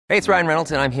Hey, it's Ryan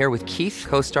Reynolds, and I'm here with Keith,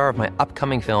 co-star of my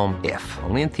upcoming film, If,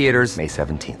 only in theaters May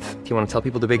 17th. Do you want to tell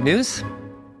people the big news?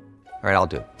 All right, I'll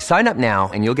do it. Sign up now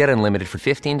and you'll get unlimited for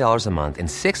 $15 a month and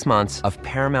 6 months of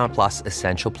Paramount Plus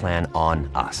Essential Plan on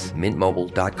us.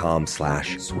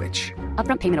 MintMobile.com/switch.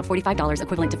 Upfront payment of $45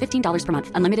 equivalent to $15 per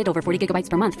month. Unlimited over 40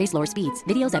 gigabytes per month. Face lower speeds.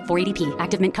 Videos at 480p.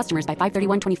 Active Mint customers by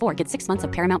 531.24 get 6 months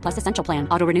of Paramount Plus Essential Plan.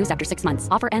 Auto renews after 6 months.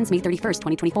 Offer ends May 31st,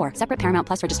 2024. Separate Paramount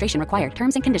Plus registration required.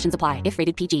 Terms and conditions apply if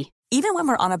rated PG. Even when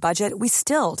we're on a budget, we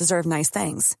still deserve nice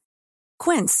things.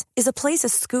 Quince is a place to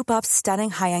scoop up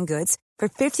stunning high-end goods for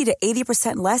 50 to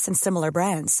 80% less than similar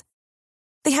brands.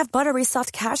 They have buttery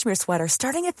soft cashmere sweaters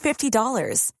starting at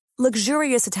 $50,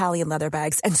 luxurious Italian leather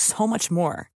bags, and so much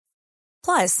more.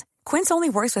 Plus, Quince only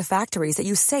works with factories that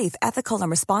use safe, ethical,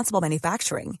 and responsible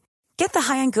manufacturing. Get the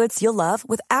high-end goods you'll love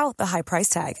without the high price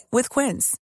tag with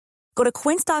Quince. Go to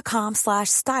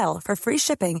quince.com/style for free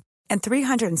shipping and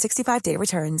 365-day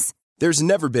returns. There's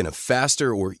never been a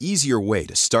faster or easier way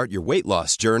to start your weight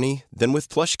loss journey than with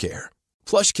PlushCare.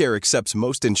 PlushCare accepts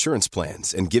most insurance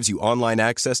plans and gives you online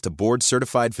access to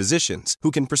board-certified physicians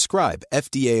who can prescribe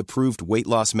FDA-approved weight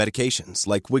loss medications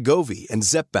like Wegovy and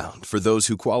Zepbound for those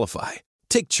who qualify.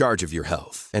 Take charge of your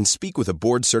health and speak with a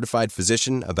board-certified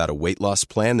physician about a weight loss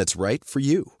plan that's right for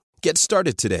you. Get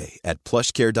started today at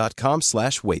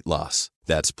plushcare.com/weight loss.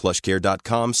 That's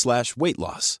plushcare.com/weight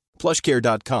loss.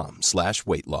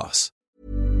 plushcare.com/weight loss.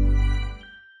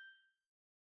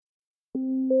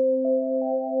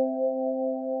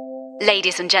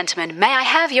 Ladies and gentlemen, may I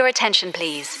have your attention,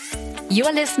 please? You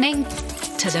are listening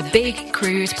to the Big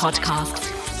Cruise Podcast.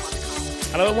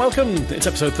 Hello and welcome. It's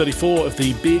episode 34 of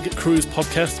the Big Cruise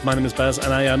Podcast. My name is Baz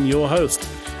and I am your host.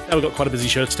 Now, we've got quite a busy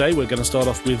show today. We're going to start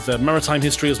off with maritime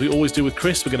history as we always do with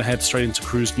Chris. We're going to head straight into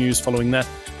cruise news following that.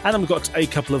 And then we've got a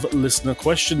couple of listener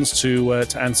questions to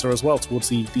answer as well towards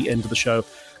the end of the show.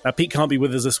 Now, Pete can't be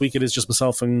with us this week. It is just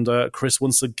myself and Chris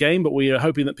once again, but we are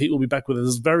hoping that Pete will be back with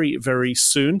us very, very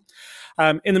soon.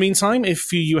 In the meantime,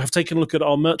 if you have taken a look at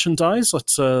our merchandise at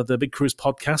the Big Cruise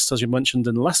Podcast, as you mentioned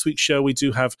in last week's show, we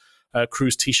do have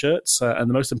cruise T-shirts. And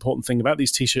the most important thing about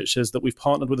these T-shirts is that we've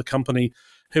partnered with a company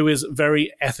who is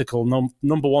very ethical.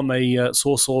 Number one, they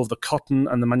source all of the cotton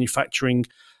and the manufacturing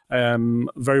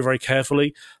very, very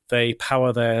carefully. They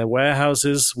power their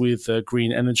warehouses with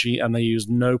green energy, and they use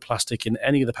no plastic in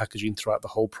any of the packaging throughout the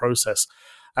whole process.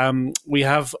 We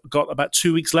have got about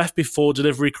 2 weeks left before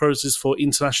delivery closes for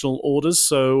international orders.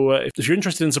 So if you're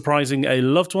interested in surprising a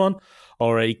loved one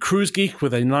or a cruise geek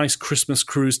with a nice Christmas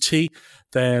cruise tee,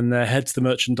 then head to the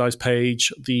merchandise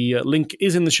page. The link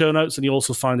is in the show notes, and you'll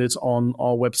also find it on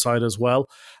our website as well.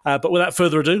 But without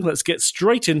further ado, let's get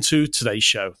straight into today's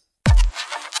show.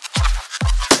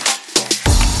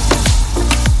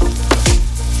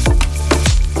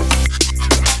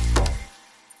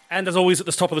 And as always, at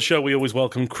the top of the show, we always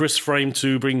welcome Chris Frame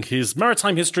to bring his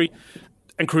maritime history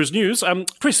and cruise news.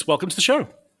 Chris, welcome to the show.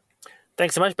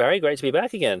 Thanks so much, Barry. Great to be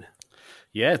back again.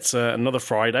 Yeah, it's another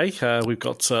Friday. We've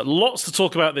got lots to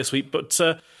talk about this week. But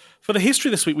for the history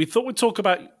this week, we thought we'd talk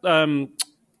about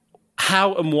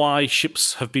how and why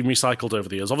ships have been recycled over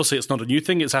the years. Obviously, it's not a new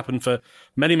thing. It's happened for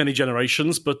many, many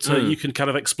generations. But you can kind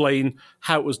of explain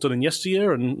how it was done in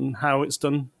yesteryear and how it's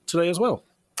done today as well.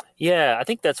 Yeah, I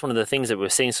think that's one of the things that we're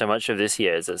seeing so much of this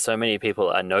year is that so many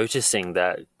people are noticing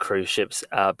that cruise ships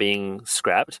are being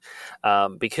scrapped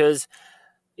because,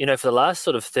 you know, for the last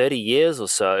sort of 30 years or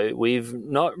so, we've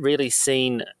not really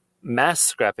seen mass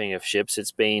scrapping of ships.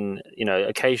 It's been, you know,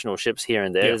 occasional ships here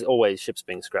and there. Yeah. There's always ships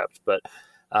being scrapped. But,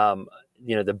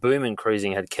 you know, the boom in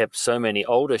cruising had kept so many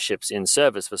older ships in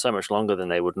service for so much longer than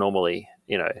they would normally,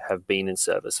 you know, have been in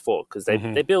service for because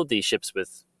they build these ships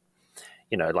with,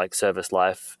 you know, like service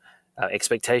life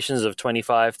expectations of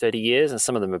 25, 30 years, and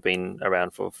some of them have been around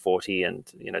for 40,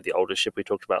 and, you know, the oldest ship we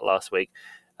talked about last week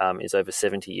is over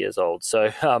 70 years old.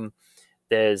 So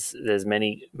there's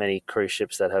many cruise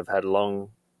ships that have had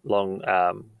long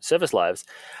service lives.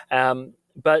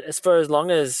 But as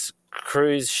long as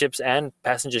cruise ships and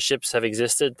passenger ships have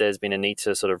existed, there's been a need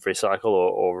to sort of recycle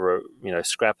or you know,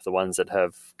 scrap the ones that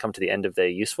have come to the end of their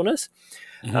usefulness.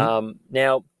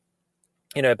 Now,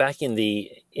 you know, back in the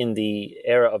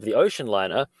era of the ocean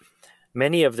liner,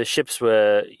 many of the ships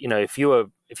were, you know, if you were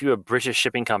a British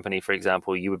shipping company, for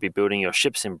example, you would be building your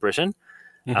ships in Britain,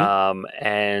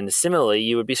 and similarly,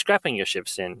 you would be scrapping your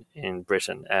ships in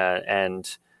Britain,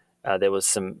 and there was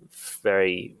some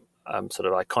very sort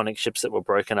of iconic ships that were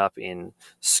broken up in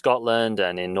Scotland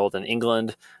and in northern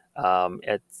England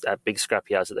at big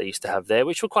scrapyards that they used to have there,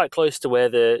 which were quite close to where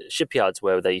the shipyards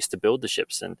were where they used to build the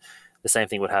ships. And the same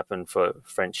thing would happen for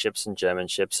French ships and German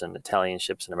ships and Italian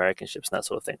ships and American ships and that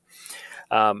sort of thing.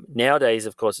 Nowadays,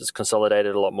 of course, it's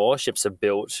consolidated a lot more. Ships are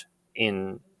built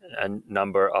in a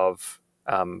number of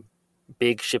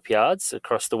big shipyards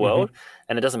across the world,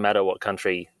 and it doesn't matter what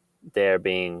country they're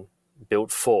being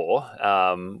built for.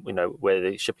 Where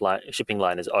the shipping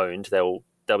line is owned, they'll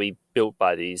be built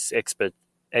by these expert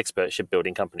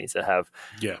shipbuilding companies that have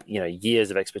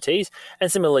years of expertise.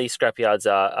 And similarly, scrapyards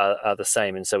are the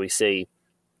same. And so we see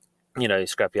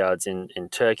scrapyards in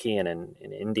Turkey and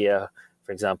in India,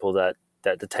 for example, that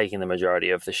they're taking the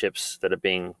majority of the ships that are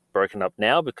being broken up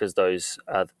now, because those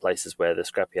are the places where the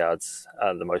scrapyards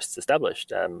are the most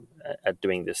established at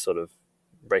doing this sort of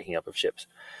breaking up of ships.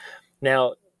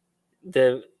 Now,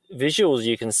 the visuals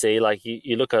you can see, like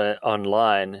you look at it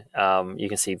online, you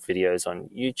can see videos on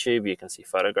YouTube, you can see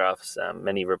photographs.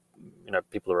 Many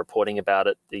people are reporting about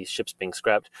it, these ships being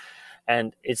scrapped.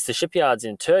 And it's the shipyards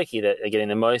in Turkey that are getting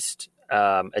the most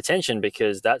attention,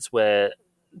 because that's where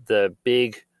the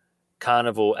big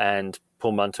Carnival and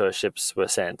Pullmantur ships were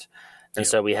sent. And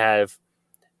so we have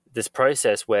this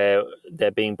process where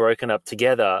they're being broken up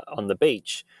together on the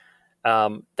beach.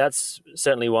 That's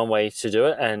certainly one way to do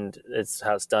it, and it's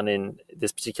how it's done in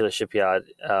this particular shipyard,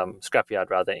 scrapyard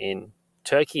rather, in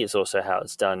Turkey. It's also how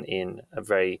it's done in a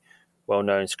very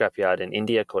well-known scrapyard in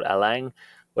India called Alang,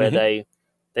 where they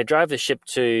drive the ship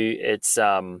to its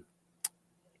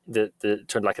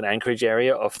to like an anchorage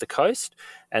area off the coast,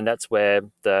 and that's where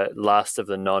the last of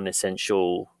the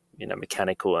non-essential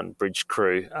mechanical and bridge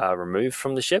crew are removed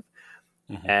from the ship.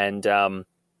 And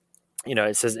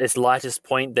it's its lightest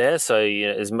point there, so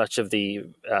as much of the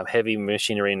heavy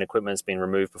machinery and equipment has been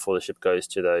removed before the ship goes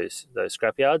to those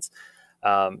scrapyards.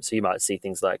 So you might see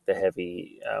things like the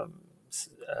heavy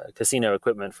casino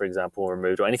equipment, for example,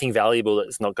 removed, or anything valuable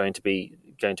that's not going to be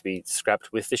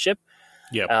scrapped with the ship.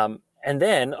 And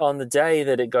then on the day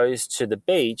that it goes to the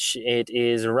beach, it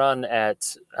is run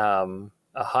at a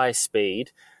high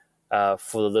speed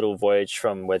for the little voyage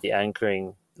from where the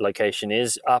anchoring location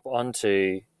is up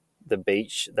onto the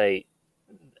beach. I've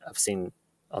seen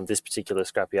on this particular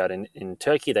scrapyard in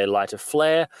Turkey, they light a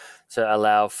flare to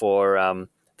allow for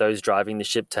those driving the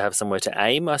ship to have somewhere to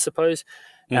aim, I suppose.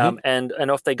 And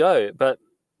off they go. But,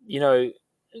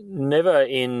 never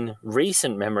in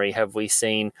recent memory have we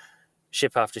seen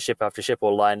ship after ship after ship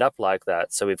all lined up like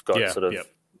that. So we've got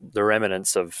the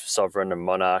remnants of Sovereign and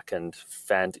Monarch and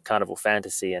Carnival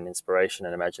Fantasy and Inspiration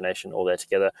and Imagination all there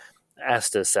together.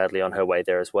 Asta's sadly on her way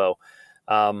there as well.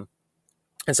 And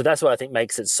so that's what I think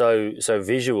makes it so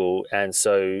visual and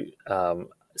so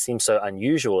seems so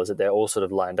unusual, is that they're all sort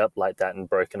of lined up like that and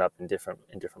broken up in different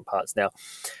parts. Now,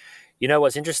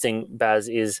 what's interesting, Baz,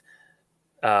 is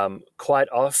quite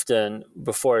often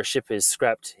before a ship is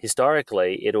scrapped,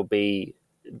 historically, it'll be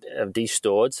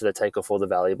de-stored, so they take off all the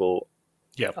valuable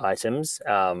items.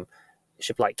 A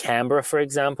ship like Canberra, for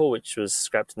example, which was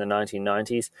scrapped in the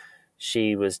 1990s,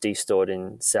 she was de-stored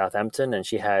in Southampton, and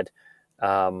she had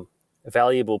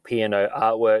valuable P&O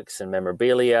artworks and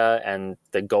memorabilia, and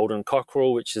the golden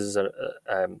cockerel, which is a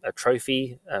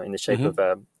trophy in the shape of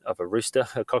a rooster,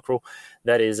 a cockerel,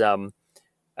 that is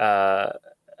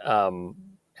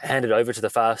handed over to the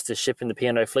fastest ship in the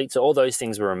P&O fleet. So all those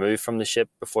things were removed from the ship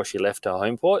before she left her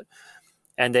home port.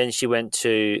 And then she went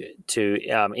to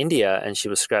India, and she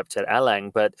was scrapped at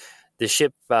Alang. But the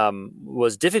ship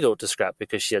was difficult to scrap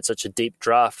because she had such a deep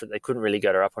draft that they couldn't really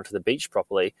get her up onto the beach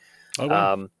properly. Oh,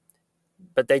 wow.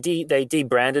 But they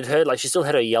debranded her. Like, she still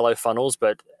had her yellow funnels,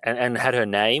 and had her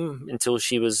name until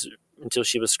she was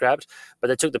scrapped. But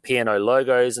they took the P&O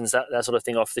logos and that sort of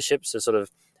thing off the ship, so sort of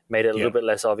made it a little bit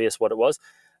less obvious what it was.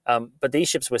 But these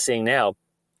ships we're seeing now,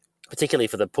 particularly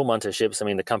for the Pullmantur ships, I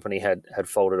mean, the company had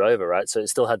folded over, right? So it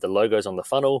still had the logos on the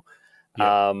funnel.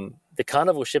 The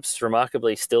Carnival ships,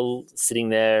 remarkably, still sitting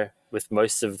there with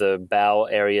most of the bow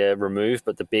area removed,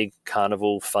 but the big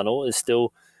Carnival funnel is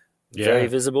still very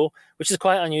visible, which is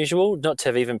quite unusual, not to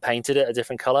have even painted it a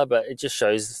different color, but it just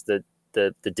shows the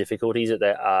difficulties that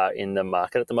there are in the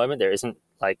market at the moment. There isn't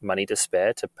like money to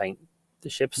spare to paint the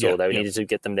ships, or they needed to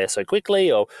get them there so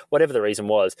quickly, or whatever the reason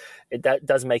was. That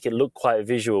does make it look quite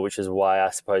visual, which is why I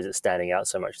suppose it's standing out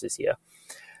so much this year.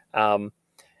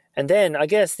 And then I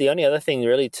guess the only other thing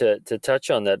really to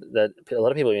touch on that a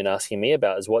lot of people have been asking me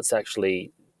about is what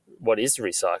is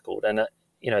recycled. And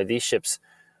these ships,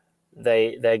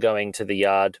 they're going to the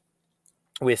yard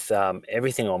with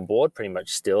everything on board pretty much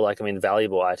still. Like, I mean,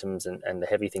 valuable items and the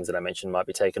heavy things that I mentioned might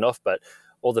be taken off, but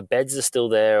all the beds are still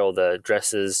there, all the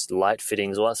dresses, light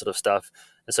fittings, all that sort of stuff.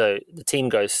 And so the team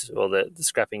goes, or the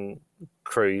scrapping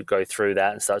crew go through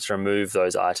that and starts to remove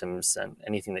those items and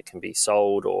anything that can be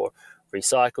sold or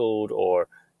recycled, or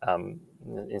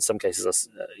in some cases,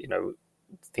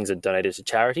 things are donated to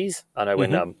charities. I know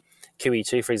when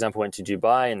QE2, for example, went to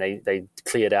Dubai, and they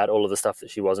cleared out all of the stuff that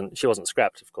she wasn't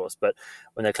scrapped, of course, but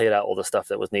when they cleared out all the stuff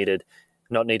that was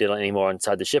not needed anymore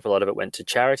inside the ship, a lot of it went to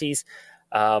charities.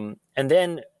 And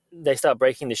then they start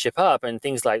breaking the ship up, and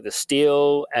things like the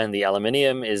steel and the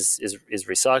aluminium is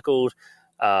recycled.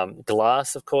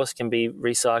 Glass, of course, can be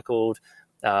recycled.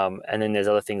 And then there's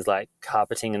other things like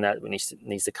carpeting and that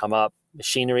needs to come up.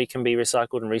 Machinery can be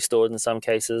recycled and restored in some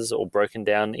cases, or broken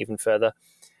down even further.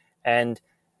 And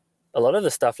a lot of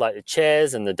the stuff like the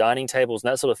chairs and the dining tables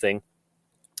and that sort of thing,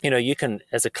 you can,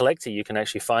 as a collector, you can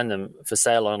actually find them for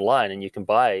sale online, and you can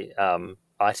buy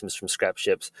items from scrap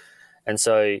ships. And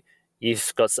so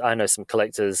I know some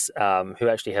collectors who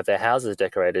actually have their houses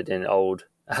decorated in old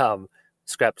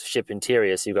scrapped ship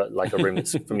interiors. So you've got like a room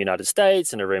that's from the United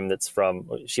States, and a room that's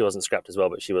she wasn't scrapped as well,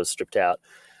 but she was stripped out.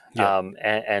 Yeah.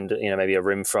 And maybe a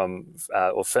room from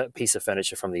or piece of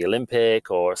furniture from the Olympic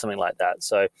or something like that.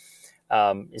 So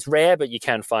it's rare, but you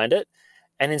can find it.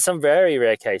 And in some very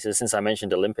rare cases, since I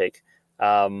mentioned Olympic,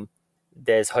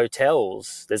 there's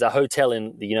hotels. There's a hotel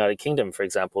in the United Kingdom, for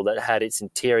example, that had its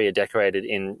interior decorated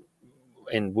in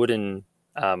wooden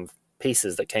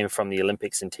pieces that came from the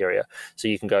Olympics interior. So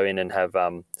you can go in and have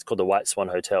it's called the White Swan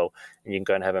Hotel, and you can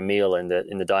go and have a meal in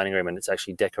the dining room, and it's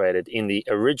actually decorated in the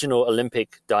original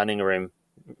Olympic dining room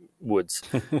woods.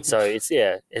 So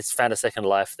it's found a second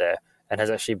life there, and has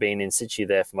actually been in situ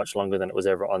there for much longer than it was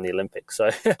ever on the Olympics. So,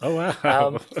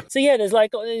 wow.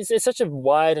 It's such a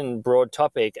wide and broad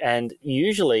topic, and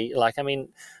usually,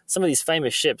 some of these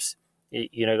famous ships,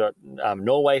 got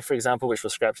Norway, for example, which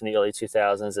was scrapped in the early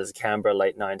 2000s. There's Canberra,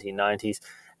 late 1990s,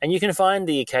 and you can find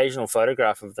the occasional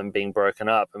photograph of them being broken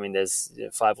up. I mean, there's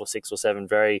 5 or 6 or 7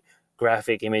 very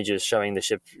graphic images showing the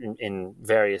ship in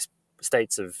various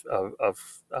states of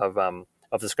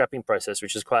the scrapping process,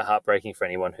 which is quite heartbreaking for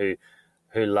anyone who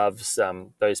loves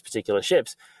those particular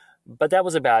ships. But that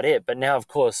was about it. But now, of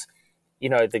course,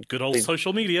 the good old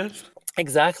social media.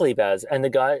 Exactly, Baz, and the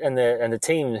guy and the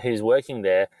team who's working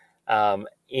there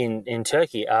in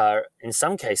Turkey are in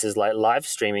some cases like live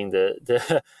streaming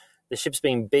the ships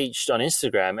being beached on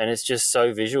Instagram, and it's just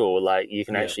so visual. Like you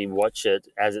can actually watch it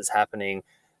as it's happening.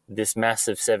 This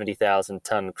massive 70,000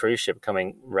 ton cruise ship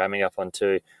ramming up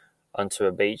onto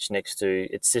a beach next to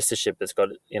its sister ship that's got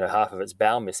half of its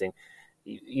bow missing.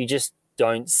 You just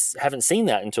haven't seen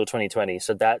that until 2020.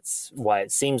 So that's why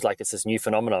it seems like it's this new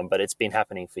phenomenon, but it's been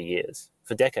happening for years,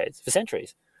 for decades, for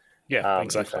centuries. Yeah,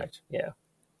 exactly. In fact, yeah.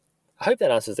 I hope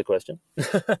that answers the question.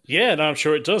 Yeah, no, I'm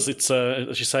sure it does. It's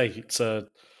as you say, it's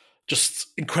just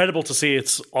incredible to see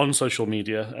it on social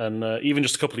media. And even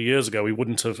just a couple of years ago, we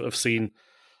wouldn't have seen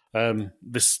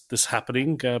this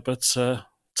happening. But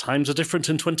times are different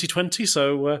in 2020,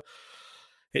 so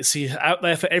it's out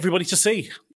there for everybody to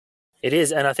see. It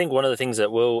is, and I think one of the things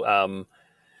that will,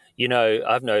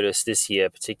 I've noticed this year,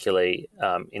 particularly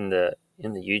in the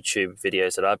YouTube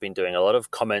videos that I've been doing, a lot of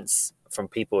comments from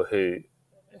people who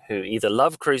either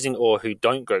love cruising or who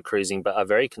don't go cruising, but are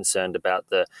very concerned about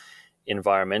the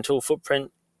environmental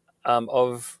footprint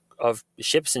of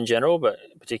ships in general, but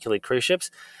particularly cruise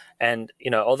ships. And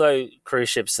although cruise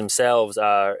ships themselves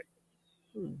are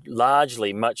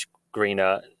largely much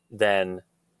greener than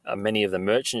many of the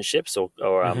merchant ships or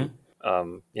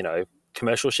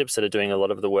commercial ships that are doing a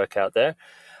lot of the work out there.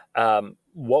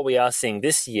 What we are seeing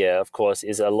this year, of course,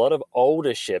 is a lot of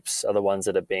older ships are the ones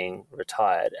that are being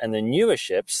retired, and the newer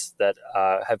ships that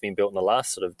have been built in the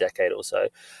last sort of decade or so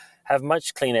have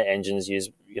much cleaner engines.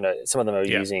 Some of them are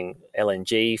using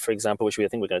LNG, for example, which I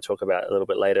think we're going to talk about a little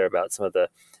bit later, about some of the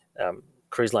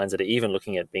cruise lines that are even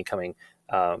looking at becoming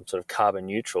sort of carbon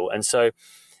neutral. And so,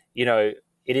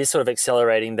 it is sort of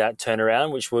accelerating that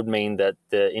turnaround, which would mean that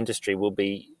the industry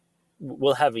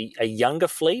will have a younger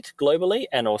fleet globally,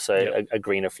 and also a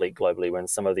greener fleet globally, when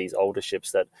some of these older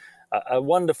ships that are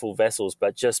wonderful vessels,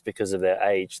 but just because of their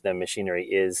age, their machinery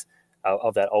is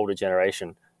of that older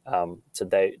generation. So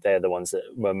they're the ones that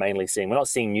we're mainly seeing. We're not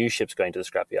seeing new ships going to the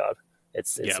scrapyard.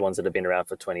 It's the ones that have been around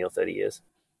for 20 or 30 years.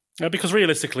 Because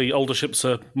realistically, older ships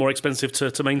are more expensive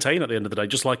to maintain at the end of the day,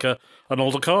 just like an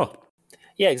older car.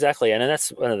 Yeah, exactly. And that's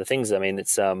one of the things. I mean,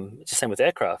 it's the same with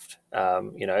aircraft.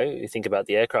 You think about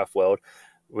the aircraft world,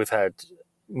 we've had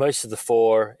most of the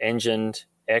 4-engined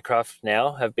aircraft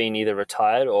now have been either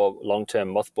retired or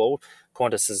long-term mothballed.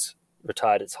 Qantas has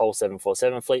retired its whole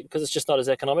 747 fleet because it's just not as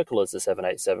economical as the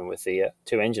 787 with the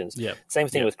 2 engines. Yeah. Same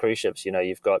thing with cruise ships.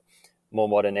 You've got more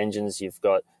modern engines. You've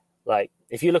got,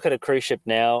 if you look at a cruise ship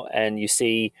now and you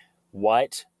see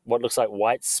what looks like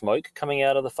white smoke coming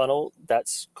out of the funnel,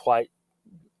 that's quite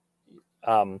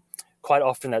quite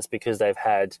often that's because they've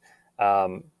had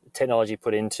technology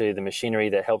put into the machinery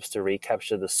that helps to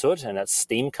recapture the soot, and that's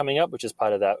steam coming up, which is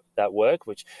part of that work,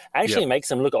 which actually makes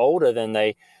them look older than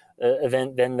they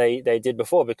did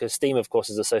before, because steam, of course,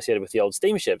 is associated with the old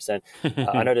steamships. And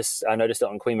I noticed it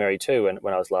on Queen Mary 2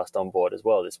 when I was last on board as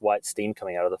well. This white steam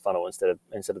coming out of the funnel instead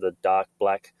of the dark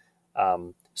black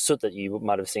soot that you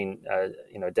might have seen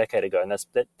a decade ago. And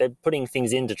they're putting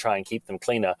things in to try and keep them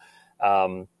cleaner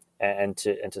and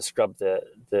to scrub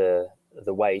the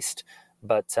waste.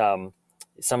 But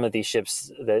some of these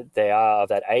ships, they are of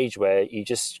that age where you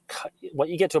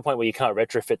get to a point where you can't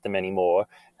retrofit them anymore,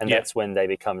 and that's when they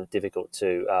become difficult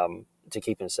to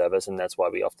keep in service, and that's why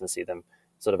we often see them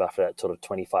sort of after that sort of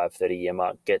 25, 30-year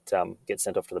mark get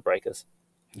sent off to the breakers.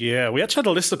 Yeah, we actually had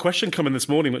a listener question come in this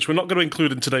morning, which we're not going to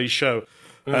include in today's show,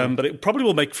 but it probably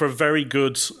will make for a very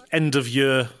good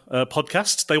end-of-year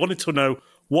podcast. They wanted to know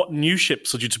what new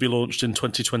ships are due to be launched in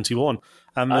 2021.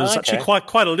 And there's actually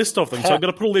quite a list of them. So I'm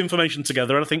going to put all the information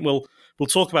together, and I think we'll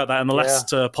talk about that in the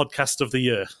last podcast of the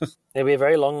year. It'll be a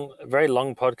very long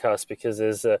podcast, because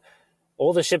there's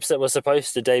all the ships that were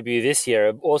supposed to debut this year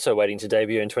are also waiting to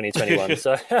debut in 2021.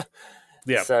 So,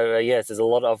 yes, there's a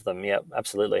lot of them. Yeah,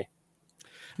 absolutely.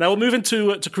 Now we'll move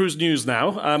into cruise news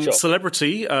now. Sure.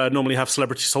 Celebrity normally have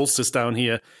Celebrity Solstice down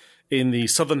here in the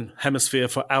southern hemisphere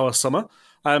for our summer.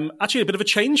 Actually, a bit of a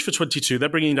change for 22. They're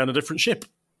bringing down a different ship.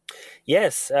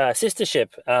 Yes, sister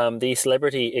ship, the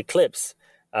Celebrity Eclipse,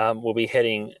 will be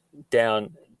heading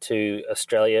down to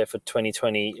Australia for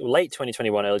 2020, late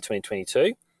 2021, early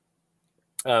 2022.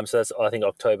 So that's, I think,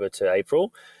 October to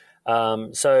April.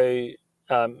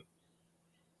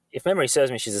 If memory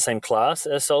serves me, she's the same class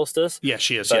as Solstice. Yeah,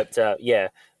 she is.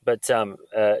 But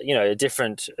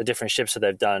different ships that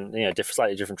they've done,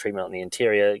 slightly different treatment on the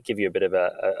interior, give you a bit of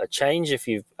a change if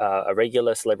you've a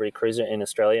regular Celebrity cruiser in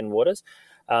Australian waters.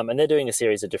 And they're doing a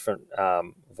series of different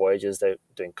voyages. They're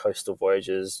doing coastal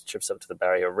voyages, trips up to the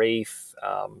Barrier Reef,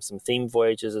 some themed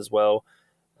voyages as well.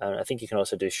 I think you can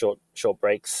also do short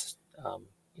breaks.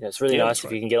 It's really nice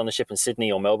if you can get on the ship in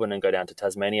Sydney or Melbourne and go down to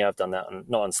Tasmania. I've done that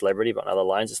not on Celebrity, but on other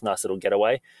lines. It's a nice little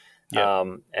getaway. Yeah.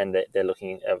 And they're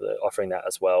looking at offering that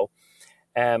as well.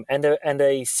 And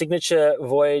a signature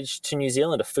voyage to New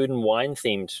Zealand, a food and wine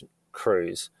themed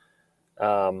cruise.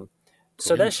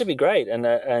 So that should be great.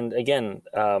 And again,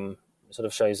 sort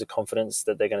of shows the confidence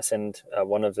that they're going to send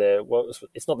one of their,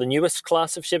 it's not the newest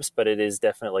class of ships, but it is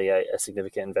definitely a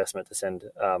significant investment to send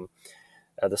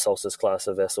the Solstice class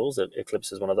of vessels.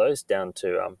 Eclipse is one of those down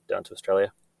to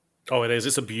Australia. Oh, it is.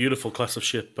 It's a beautiful class of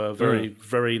ship.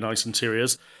 Very nice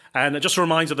interiors. And just a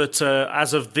reminder that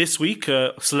as of this week,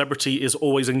 Celebrity is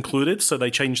always included. So they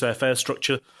changed their fare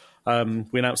structure.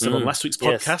 We announced it on last week's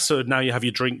podcast. Yes. So now you have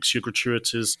your drinks, your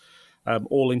gratuities,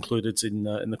 all included in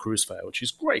the cruise fare, which is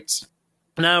great.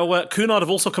 Now, Cunard have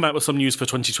also come out with some news for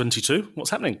 2022. What's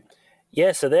happening?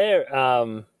 Yeah, so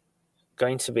they're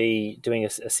going to be doing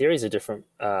a series of different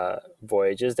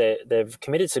voyages. They've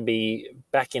committed to be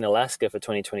back in Alaska for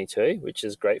 2022, which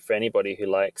is great for anybody who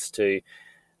likes to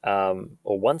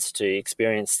or wants to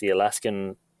experience the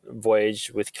Alaskan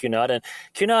voyage with Cunard. And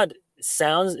Cunard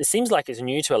seems like it's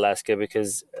new to Alaska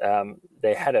because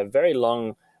they had a very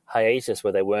long hiatus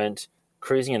where they weren't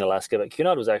cruising in Alaska, but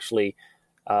Cunard was actually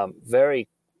very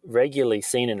regularly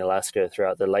seen in Alaska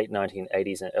throughout the late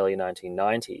 1980s and early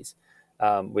 1990s.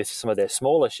 With some of their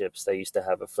smaller ships, they used to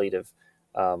have a fleet of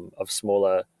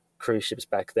smaller cruise ships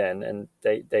back then, and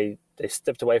they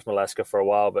stepped away from Alaska for a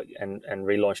while, and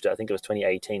relaunched it. I think it was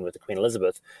 2018 with the Queen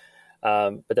Elizabeth.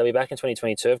 But they'll be back in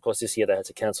 2022. Of course, this year they had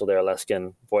to cancel their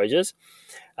Alaskan voyages.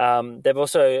 They've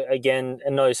also, again,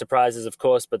 and no surprises, of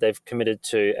course, but they've committed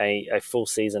to a full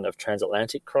season of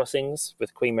transatlantic crossings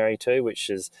with Queen Mary 2, which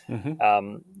is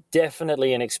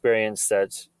definitely an experience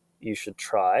that you should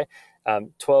try.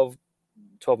 12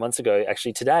 months ago,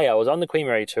 actually today, I was on the Queen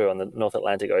Mary 2 on the North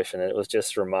Atlantic Ocean, and it was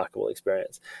just a remarkable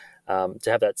experience. To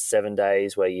have that 7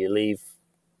 days where you leave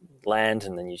land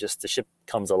and then the ship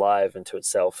comes alive into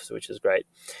itself, which is great.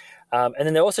 And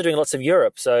then they're also doing lots of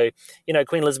Europe. So,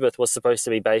 Queen Elizabeth was supposed to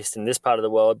be based in this part of the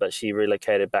world, but she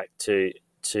relocated back to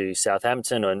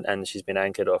Southampton, and she's been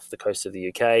anchored off the coast of the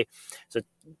UK. So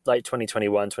late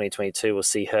 2021, 2022, we'll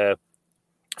see her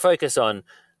focus on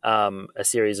a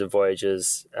series of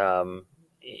voyages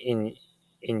in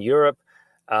Europe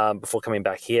before coming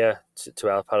back here to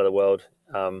our part of the world.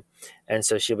 And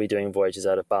so she'll be doing voyages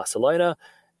out of Barcelona.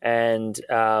 And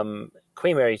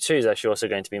Queen Mary 2 is actually also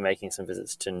going to be making some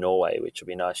visits to Norway, which will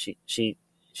be nice. She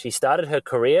started her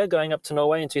career going up to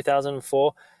Norway in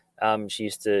 2004. She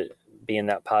used to be in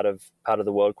that part of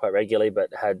the world quite regularly, but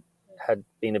had had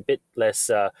been a bit less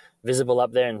visible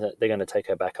up there, and they're going to take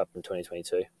her back up in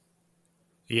 2022.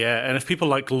 Yeah, and if people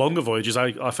like longer voyages,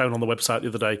 I found on the website the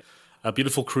other day a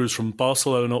beautiful cruise from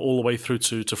Barcelona all the way through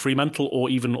to Fremantle, or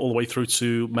even all the way through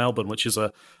to Melbourne, which is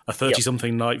a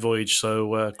 30-something night voyage.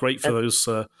 So great for those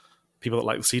people that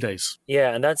like the sea days.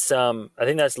 Yeah, and that's I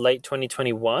think that's late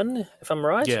 2021, if I'm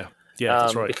right. Yeah,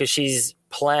 that's right. Because she's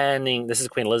planning. This is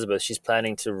Queen Elizabeth. She's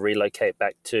planning to relocate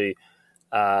back to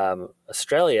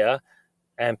Australia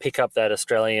and pick up that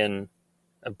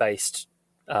Australian-based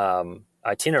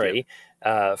itinerary.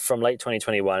 From late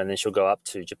 2021, and then she'll go up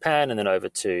to Japan and then over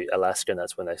to Alaska, and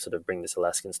that's when they sort of bring this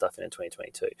Alaskan stuff in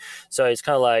 2022. So it's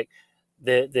kind of like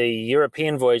the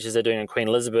European voyages they're doing in Queen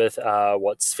Elizabeth are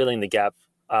what's filling the gap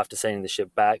after sending the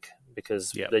ship back,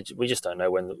 because we just don't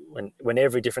know when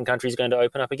every different country is going to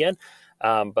open up again.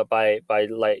 But by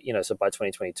late, so by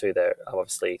 2022, they're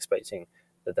obviously expecting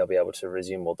that they'll be able to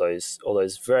resume all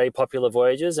those very popular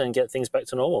voyages and get things back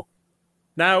to normal.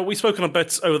 Now, we've spoken a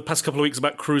bit over the past couple of weeks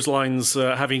about cruise lines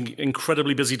having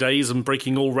incredibly busy days and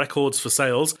breaking all records for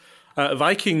sales.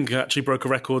 Viking actually broke a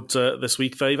record this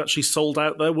week. They've actually sold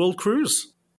out their world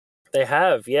cruise. They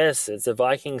have, yes. It's a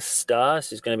Viking Star.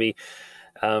 She's going to be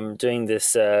doing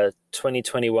this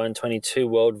 2021-22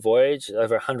 world voyage,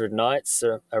 over 100 nights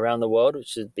around the world,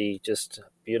 which would be just a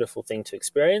beautiful thing to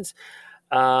experience.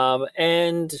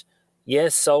 And,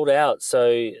 yes, sold out.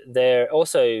 So they're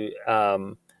also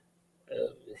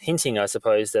hinting, I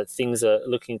suppose, that things are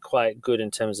looking quite good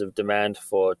in terms of demand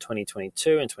for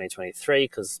 2022 and 2023,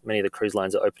 because many of the cruise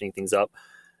lines are opening things up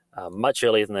much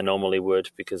earlier than they normally would,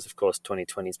 because, of course,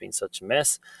 2020 has been such a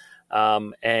mess.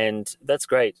 And that's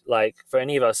great. Like, for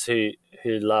any of us who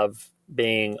love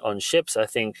being on ships, I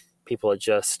think people are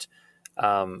just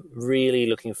really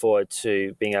looking forward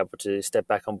to being able to step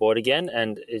back on board again.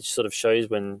 And it sort of shows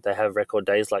when they have record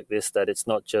days like this that it's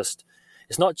not just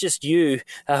you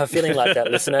feeling like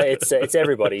that, listener. It's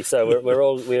everybody. So we're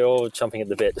all chomping at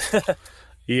the bit.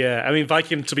 Yeah, I mean,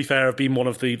 Viking, to be fair, have been one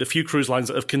of the few cruise lines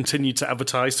that have continued to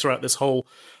advertise throughout this whole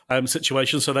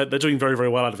situation. So they're doing very, very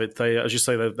well out of it. They, as you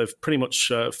say, they've pretty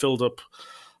much filled up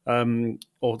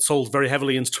or sold very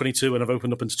heavily into 22 and have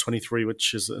opened up into 23,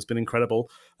 which has been incredible.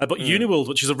 But Uniworld,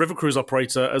 which is a river cruise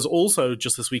operator, has also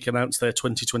just this week announced their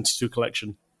 2022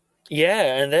 collection.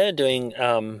 Yeah, and they're doing,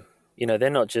 they're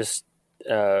not just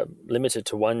limited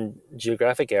to one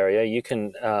geographic area. You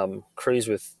can cruise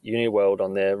with Uniworld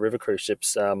on their river cruise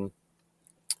ships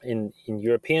in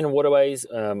European waterways,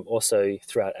 also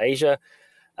throughout Asia,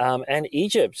 and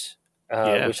Egypt,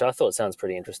 which I thought sounds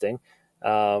pretty interesting.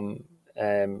 I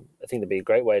think that'd be a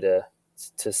great way to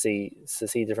see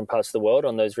different parts of the world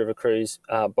on those river cruise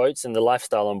boats, and the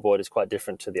lifestyle on board is quite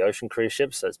different to the ocean cruise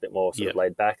ships, so it's a bit more sort of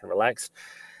laid back and relaxed.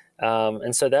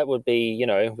 And so that would be,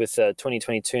 with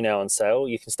 2022 now on sale,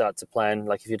 you can start to plan,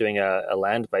 like if you're doing a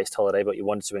land-based holiday, but you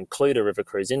wanted to include a river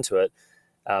cruise into it.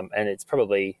 And it's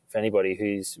probably for anybody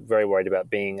who's very worried about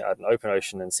being at an open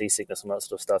ocean and seasickness and that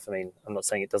sort of stuff. I mean, I'm not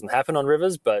saying it doesn't happen on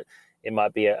rivers, but it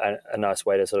might be a nice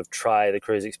way to sort of try the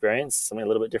cruise experience, something a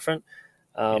little bit different,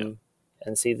 and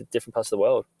see the different parts of the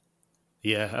world.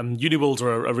 Yeah, and Uniworld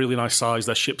are a really nice size.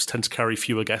 Their ships tend to carry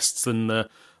fewer guests than the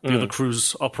other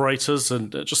cruise operators,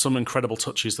 and just some incredible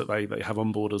touches that they have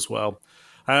on board as well.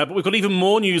 But we've got even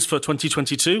more news for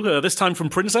 2022, this time from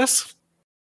Princess.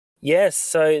 Yes,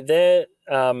 so they're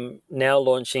now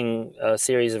launching a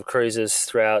series of cruises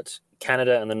throughout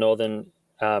Canada and the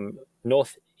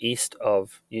northeast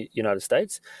of United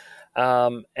States.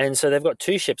 And so they've got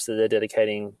two ships that they're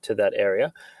dedicating to that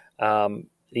area.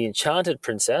 The Enchanted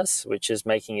Princess, which is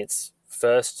making its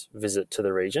first visit to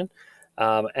the region,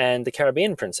 and the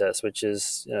Caribbean Princess, which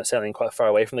is sailing quite far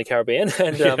away from the Caribbean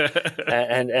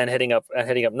and heading up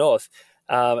north.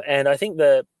 And I think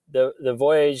the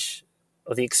voyage,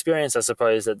 or the experience, I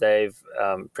suppose, that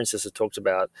Princess has talked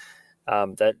about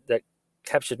that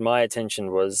captured my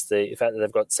attention was the fact that they've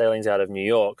got sailings out of New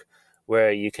York,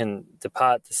 where you can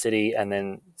depart the city and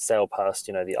then sail past,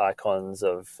 the icons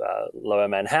of Lower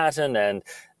Manhattan and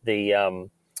the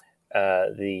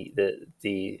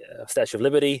Statue of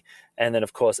Liberty, and then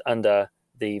of course under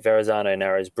the Verrazano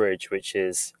Narrows Bridge, which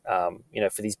is,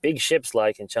 for these big ships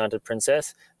like Enchanted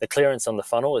Princess, the clearance on the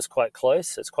funnel is quite close.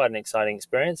 So it's quite an exciting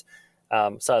experience.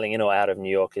 Sailing in or out of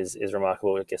New York is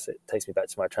remarkable. I guess it takes me back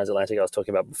to my transatlantic I was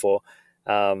talking about before.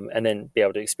 And then be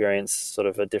able to experience sort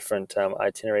of a different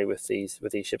itinerary with these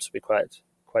ships would be quite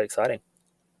exciting.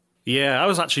 Yeah, I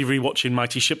was actually rewatching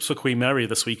Mighty Ships for Queen Mary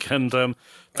this week, and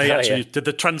they did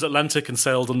the transatlantic and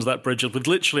sailed under that bridge with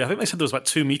literally, I think they said there was about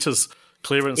 2 meters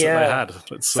clearance that they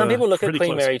had. Some people look at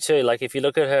Queen close. Mary 2. Like if you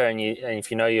look at her and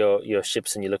if you know your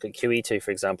ships and you look at QE2,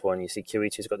 for example, and you see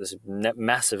QE2's got this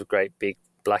massive, great big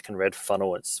black and red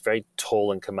funnel. It's very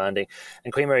tall and commanding.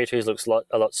 And Queen Mary 2's looks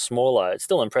a lot smaller. It's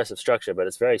still impressive structure, but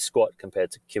it's very squat compared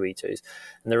to QE2's.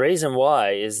 And the reason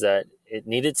why is that it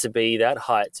needed to be that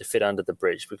height to fit under the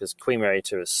bridge, because Queen Mary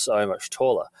 2 is so much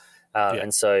taller.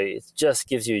 And so it just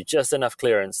gives you just enough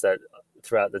clearance that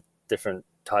throughout the different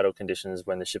tidal conditions,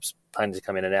 when the ship's planning to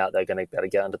come in and out, they're going to be able to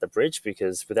get under the bridge,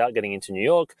 because without getting into New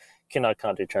York, Cunard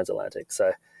can't do transatlantic.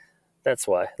 So that's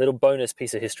why. Little bonus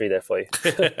piece of history there for you.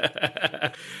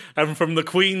 And from the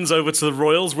Queens over to the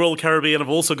Royals, Royal Caribbean have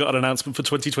also got an announcement for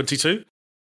 2022.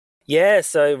 Yeah,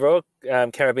 so Royal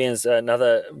Caribbean's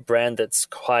another brand that's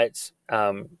quite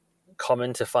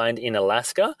common to find in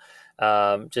Alaska.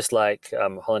 Just like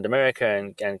Holland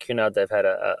America and Cunard, they've had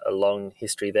a long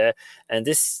history there. And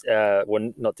this,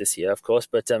 well, not this year, of course,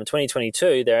 but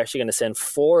 2022, they're actually going to send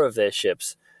 4 of their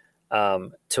ships to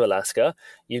Alaska.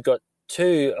 You've got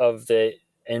 2 of the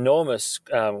enormous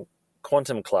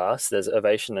quantum class. There's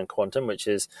Ovation and Quantum, which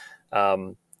is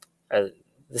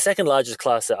the second largest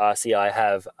class that RCI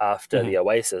have after the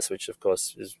Oasis, which, of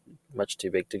course, is much too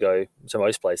big to go to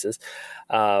most places.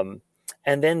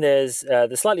 And then there's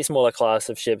the slightly smaller class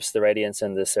of ships, the Radiance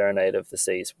and the Serenade of the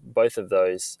Seas. Both of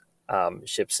those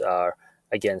ships are,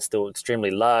 again, still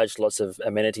extremely large, lots of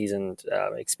amenities and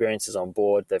experiences on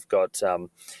board. They've got,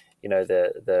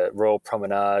 the Royal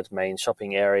Promenade, main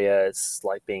shopping area. It's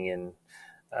like being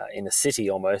in a city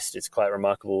almost. It's quite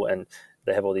remarkable, and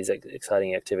they have all these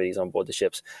exciting activities on board the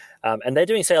ships. And they're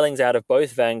doing sailings out of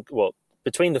both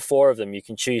between the 4 of them, you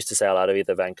can choose to sail out of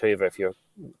either Vancouver if you're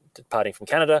departing from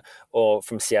Canada, or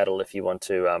from Seattle if you want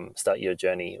to start your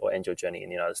journey or end your journey in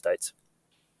the United States.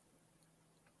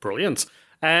 Brilliant.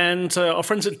 And our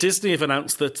friends at Disney have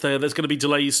announced that there's going to be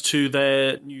delays to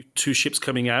their new 2 ships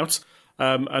coming out,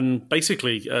 and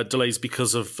basically delays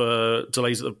because of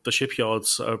delays at the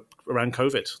shipyards around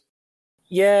COVID.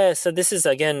 Yeah, so this is,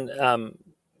 again,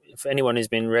 for anyone who's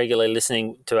been regularly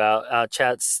listening to our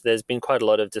chats, there's been quite a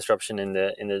lot of disruption in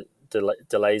the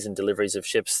delays and deliveries of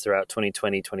ships throughout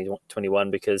 2020,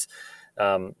 2021, because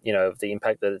of the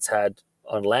impact that it's had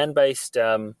on land-based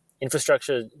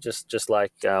infrastructure, just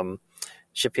like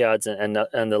shipyards and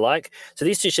the like. So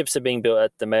these 2 ships are being built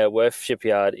at the Meyer Werft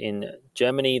shipyard in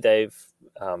Germany. They've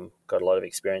got a lot of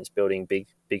experience building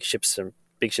big ships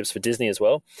for Disney as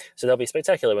well. So they'll be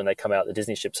spectacular when they come out. The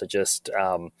Disney ships are just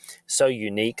so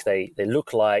unique. They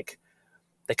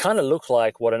kind of look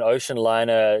like what an ocean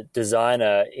liner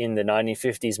designer in the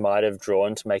 1950s might have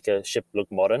drawn to make a ship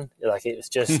look modern. Like, it was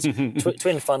just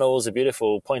twin funnels, a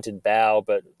beautiful pointed bow,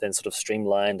 but then sort of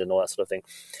streamlined and all that sort of thing.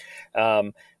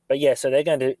 But yeah, so they're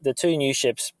going to, the 2 new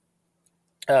ships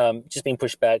just being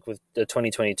pushed back with the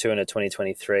 2022 and a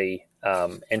 2023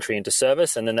 entry into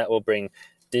service, and then that will bring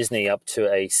Disney up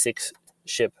to a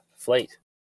 6-ship fleet.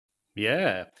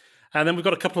 Yeah. And then we've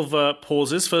got a couple of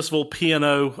pauses. First of all,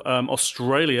 P&O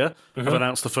Australia have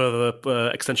announced a further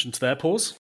extension to their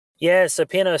pause. Yeah, so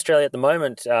P&O Australia at the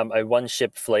moment, a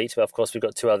 1-ship fleet. Of course, we've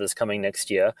got 2 others coming next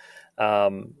year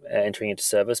entering into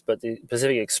service. But the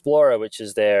Pacific Explorer, which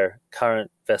is their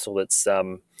current vessel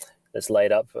that's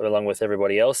laid up along with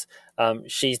everybody else,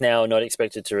 she's now not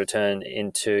expected to return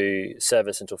into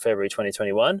service until February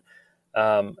 2021.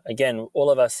 Again,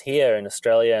 all of us here in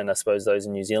Australia, and I suppose those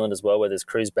in New Zealand as well, where there's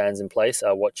cruise bans in place,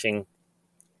 are watching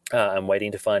and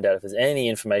waiting to find out if there's any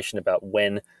information about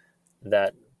when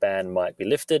that ban might be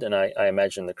lifted. And I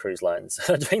imagine the cruise lines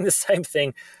are doing the same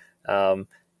thing.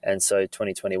 And so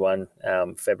 2021,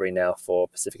 February now for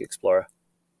Pacific Explorer.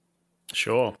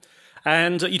 Sure.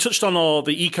 And you touched on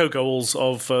the eco goals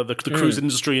of the cruise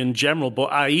industry in general,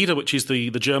 but AIDA, which is the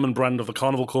German brand of the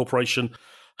Carnival Corporation,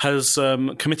 has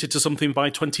committed to something by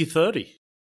 2030.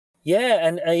 Yeah,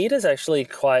 and AIDA's actually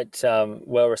quite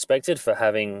well respected for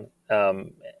having a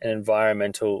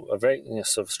very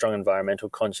sort of strong environmental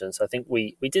conscience. I think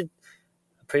we did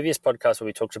a previous podcast where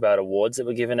we talked about awards that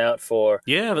were given out for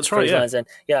that's right. Lines. And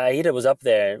AIDA was up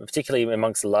there, particularly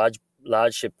amongst the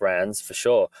large ship brands for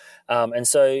sure. And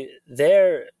so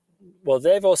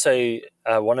they've also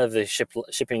one of the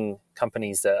shipping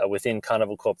companies that are within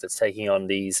Carnival Corp that's taking on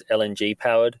these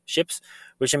LNG-powered ships,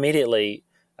 which immediately,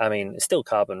 it's still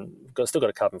got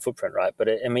a carbon footprint, right? But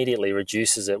it immediately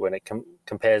reduces it when it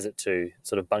compares it to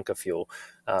sort of bunker fuel,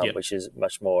 which is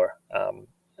much more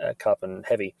carbon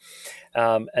heavy.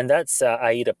 And that's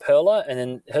AIDA Perla, and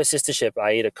then her sister ship,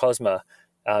 AIDA Cosma,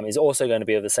 is also going to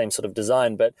be of the same sort of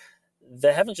design. But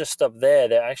they haven't just stopped there.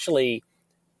 They're actually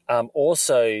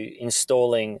also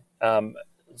installing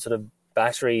sort of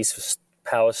batteries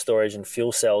power storage and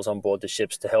fuel cells on board the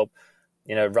ships to help,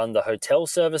 run the hotel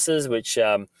services, which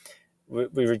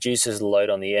reduces the load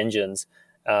on the engines,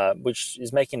 which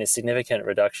is making a significant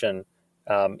reduction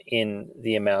in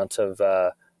the amount of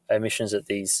emissions that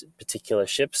these particular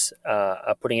ships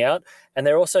are putting out. And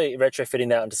they're also retrofitting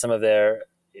that into some of their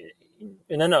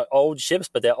not old ships,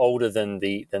 but they're older than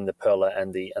the Perla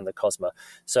and the Cosma.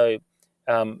 So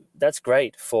that's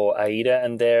great for AIDA,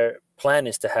 and their plan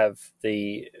is to have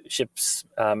the ships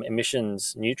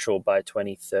emissions neutral by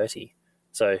 2030.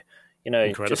 So,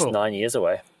 Incredible. just 9 years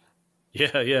away.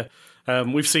 Yeah.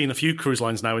 We've seen a few cruise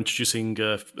lines now introducing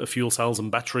fuel cells and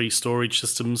battery storage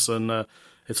systems, and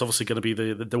it's obviously going to be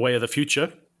the way of the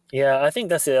future. Yeah, I think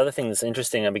that's the other thing that's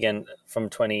interesting. Again, from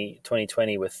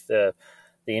 2020 with the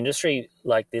industry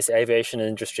like this, aviation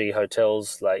industry,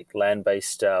 hotels, like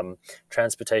land-based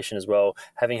transportation as well,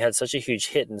 having had such a huge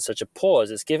hit and such a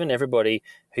pause, it's given everybody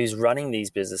who's running these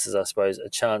businesses, I suppose, a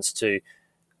chance to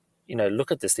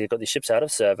look at this. They've got these ships out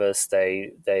of service.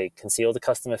 They can see all the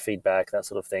customer feedback, that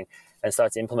sort of thing, and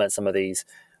start to implement some of these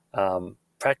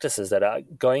practices that are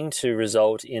going to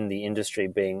result in the industry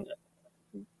being,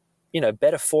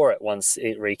 better for it once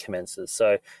it recommences.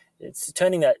 So it's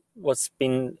turning that what's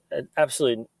been an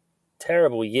absolute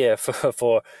terrible year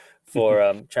for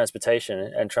transportation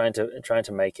and trying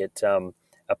to make it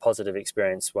a positive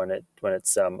experience when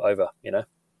it's over.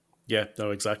 Yeah,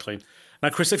 no, exactly. Now,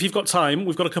 Chris, if you've got time,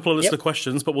 we've got a couple of listener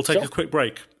questions, but we'll take a quick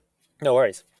break. No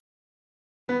worries.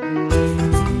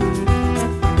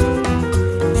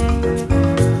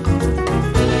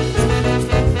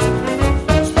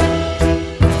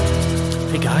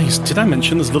 Hey guys, did I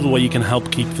mention there's a little way you can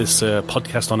help keep this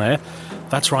podcast on air?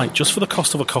 That's right, just for the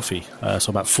cost of a coffee, so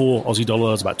about $4 Aussie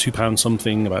dollars, about £2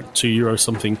 something, about €2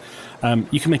 something,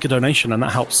 you can make a donation, and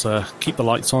that helps keep the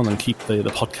lights on and keep the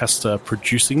podcast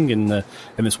producing in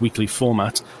this weekly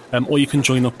format. Or you can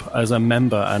join up as a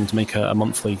member and make a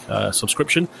monthly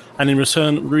subscription, and in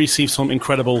return receive some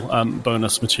incredible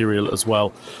bonus material as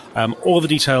well. All the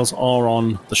details are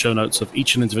on the show notes of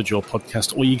each and individual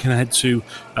podcast, or you can head to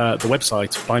the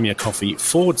website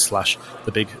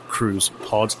buymeacoffee.com/The Big Cruise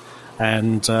Pod.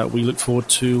 And we look forward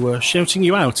to shouting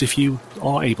you out if you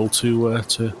are able to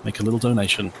make a little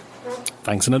donation.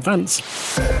 Thanks in advance.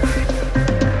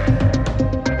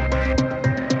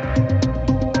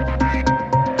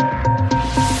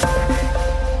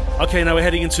 Okay, now we're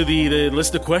heading into the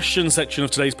listener question section of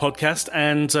today's podcast.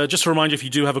 And just a reminder, if you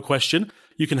do have a question,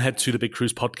 you can head to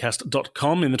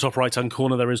thebigcruisepodcast.com. In the top right-hand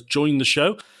corner, there is Join the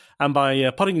Show. And by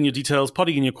putting in your details,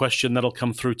 putting in your question, that'll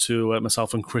come through to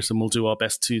myself and Chris, and we'll do our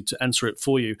best to answer it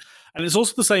for you. And it's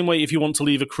also the same way if you want to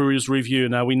leave a cruise review.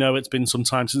 Now, we know it's been some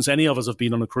time since any of us have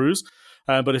been on a cruise,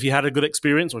 but if you had a good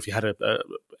experience, or if you had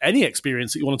any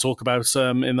experience that you want to talk about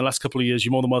in the last couple of years,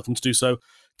 you're more than welcome to do so.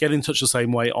 Get in touch the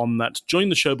same way on that Join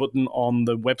the Show button on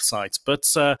the website. But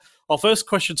our first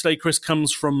question today, Chris,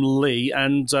 comes from Lee,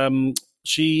 and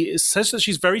she says that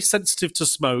she's very sensitive to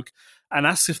smoke, and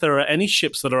asks if there are any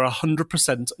ships that are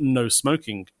 100% no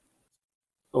smoking.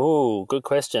 Oh, good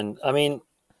question. I mean,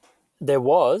 there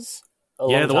was a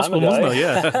long time one, ago. wasn't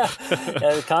there?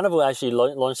 Yeah. Carnival actually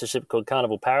launched a ship called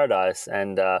Carnival Paradise,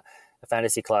 and a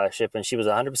fantasy class ship, and she was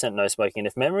 100% no smoking. And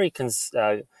if memory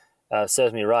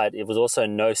serves me right, it was also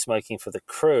no smoking for the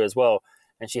crew as well.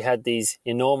 And she had these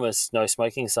enormous no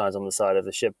smoking signs on the side of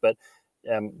the ship, but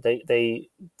they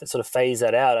sort of phase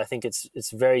that out. I think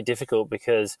it's very difficult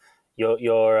because you're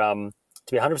to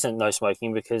be 100% no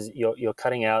smoking, because you're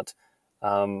cutting out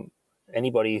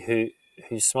anybody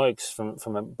who smokes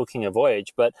from booking a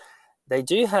voyage. But they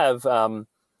do have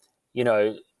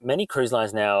many cruise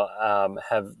lines now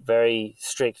have very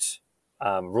strict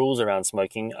rules around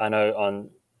smoking. I know on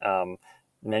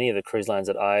many of the cruise lines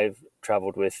that I've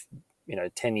traveled with,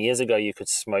 10 years ago, you could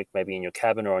smoke maybe in your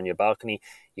cabin or on your balcony.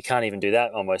 You can't even do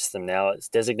that on most of them now. It's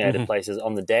designated places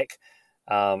on the deck.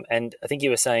 And I think you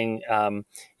were saying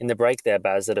in the break there,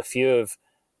 Baz, that a few of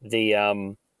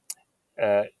the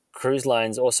cruise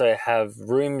lines also have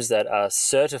rooms that are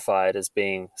certified as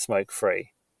being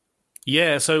smoke-free.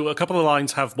 Yeah, so a couple of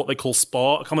lines have what they call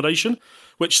spa accommodation,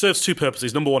 which serves two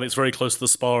purposes. Number one, it's very close to the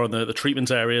spa and the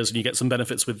treatment areas, and you get some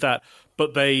benefits with that.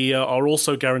 But they are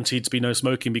also guaranteed to be no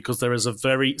smoking, because there is a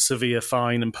very severe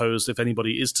fine imposed if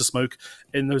anybody is to smoke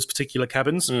in those particular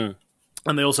cabins. And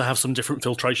they also have some different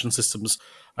filtration systems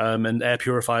and air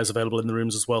purifiers available in the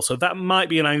rooms as well. So that might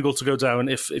be an angle to go down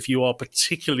if you are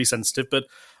particularly sensitive. But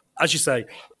as you say,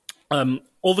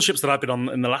 all the ships that I've been on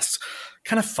in the last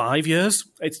kind of 5 years,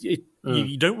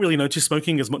 you don't really notice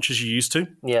smoking as much as you used to.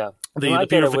 Yeah. The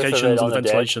purifications and the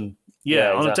ventilation.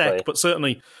 Yeah, on exactly. a deck, but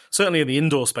certainly in the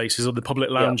indoor spaces or the public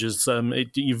lounges,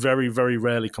 you very, very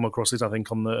rarely come across it, I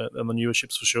think, on the newer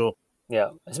ships for sure.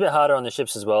 Yeah, it's a bit harder on the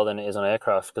ships as well than it is on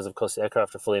aircraft because, of course, the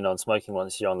aircraft are fully non-smoking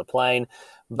once you're on the plane.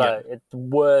 But at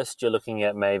worst, you're looking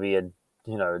at maybe a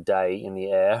day in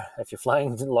the air if you're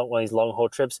flying one of these long haul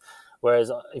trips.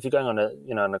 Whereas if you're going on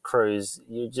on a cruise,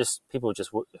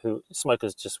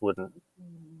 smokers just wouldn't.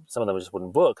 Some of them just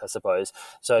wouldn't book, I suppose.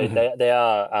 So they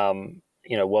are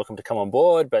welcome to come on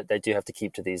board, but they do have to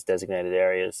keep to these designated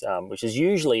areas, which is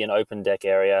usually an open deck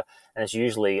area, and it's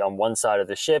usually on one side of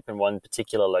the ship in one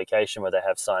particular location where they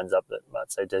have signs up that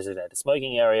might say designated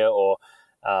smoking area, or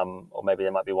maybe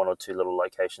there might be one or two little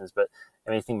locations. But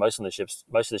I think most of the ships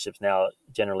now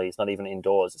generally it's not even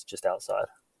indoors; it's just outside.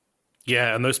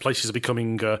 Yeah, and those places are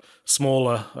becoming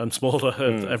smaller and smaller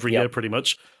every year, pretty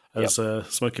much, as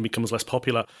smoking becomes less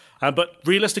popular. But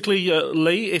realistically,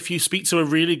 Lee, if you speak to a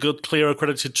really good, clear,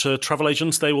 accredited travel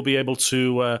agent, they will be able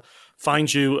to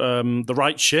find you the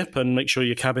right ship and make sure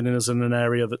your cabin is in an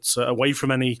area that's away from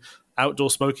any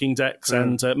outdoor smoking decks,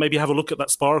 and maybe have a look at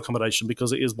that spa accommodation,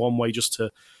 because it is one way just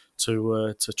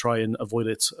to try and avoid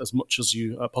it as much as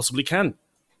you possibly can.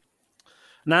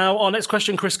 Now, our next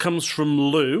question, Chris, comes from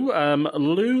Lou.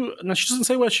 Lou, now she doesn't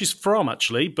say where she's from,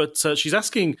 actually, but she's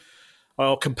asking,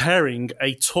 comparing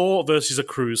a tour versus a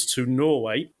cruise to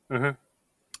Norway, and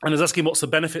is asking what's the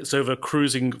benefits over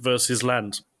cruising versus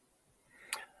land.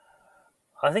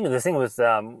 I think the thing with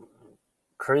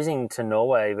cruising to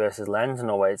Norway versus land to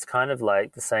Norway, it's kind of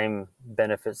like the same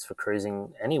benefits for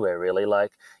cruising anywhere, really.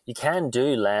 Like, you can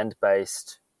do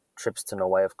land-based trips to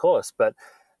Norway, of course, but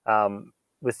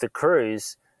with the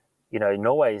cruise,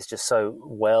 Norway is just so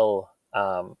well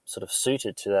sort of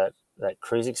suited to that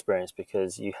cruise experience,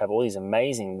 because you have all these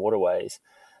amazing waterways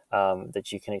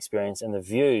that you can experience, and the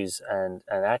views and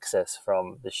access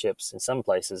from the ships in some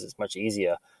places is much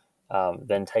easier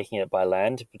than taking it by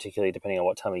land, particularly depending on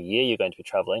what time of year you're going to be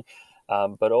traveling.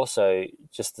 But also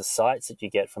just the sights that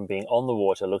you get from being on the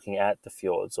water, looking at the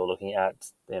fjords, or looking at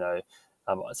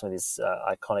some of these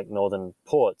iconic northern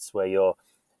ports where you're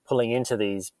pulling into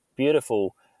these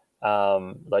beautiful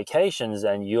locations,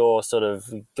 and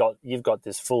you've got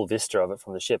this full vista of it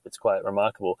from the ship. It's quite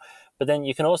remarkable. But then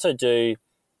you can also do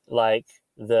like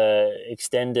the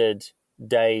extended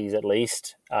days, at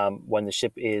least, when the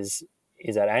ship is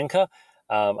at anchor.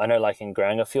 I know, like in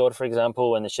Grangefjord, for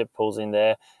example, when the ship pulls in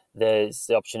there's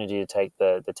the opportunity to take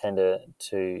the tender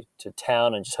to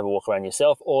town and just have a walk around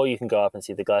yourself, or you can go up and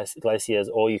see the glaciers,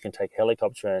 or you can take a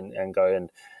helicopter and go and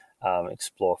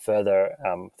explore further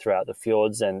throughout the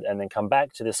fjords, and then come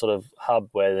back to this sort of hub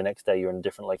where the next day you're in a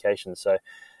different location. So,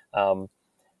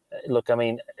 look,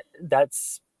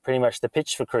 that's pretty much the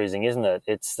pitch for cruising, isn't it?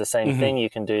 It's the same thing. You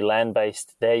can do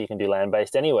land-based there, you can do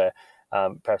land-based anywhere.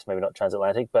 Perhaps maybe not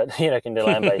transatlantic, but you can do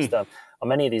land-based on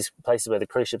many of these places where the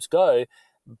cruise ships go.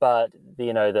 But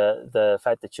the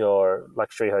fact that your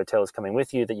luxury hotel is coming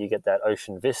with you, that you get that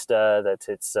ocean vista, that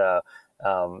it's a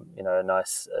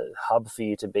nice hub for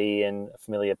you to be in, a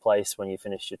familiar place when you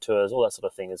finish your tours, all that sort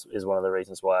of thing is one of the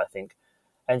reasons why I think,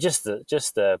 and just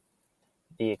the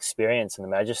experience and the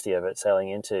majesty of it, sailing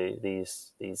into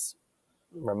these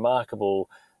remarkable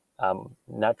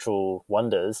natural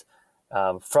wonders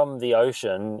from the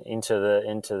ocean into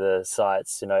the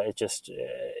sites.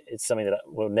 It's something that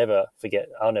I'll never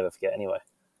forget anyway.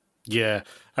 Yeah,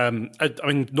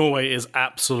 Norway is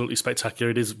absolutely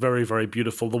spectacular. It is very, very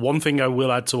beautiful. The one thing I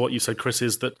will add to what you said, Chris,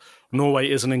 is that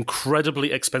Norway is an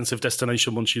incredibly expensive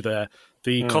destination once you're there.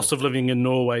 The cost of living in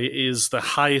Norway is the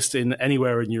highest in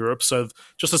anywhere in Europe. So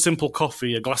just a simple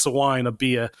coffee, a glass of wine, a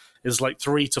beer is like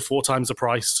 3 to 4 times the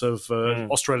price of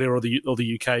Australia or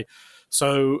the UK.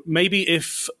 So maybe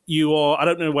if you are, I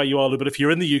don't know where you are, but if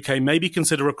you're in the UK, maybe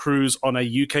consider a cruise on a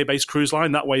UK-based cruise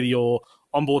line. That way your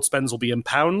onboard spends will be in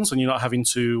pounds, and you're not having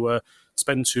to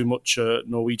spend too much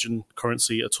Norwegian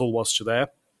currency at all whilst you're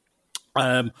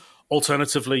there.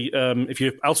 Alternatively, if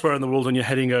you're elsewhere in the world and you're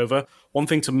heading over, one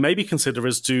thing to maybe consider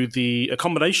is do a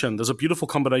combination. There's a beautiful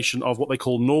combination of what they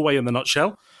call Norway in the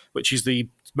nutshell, which is the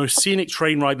most scenic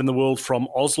train ride in the world from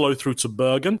Oslo through to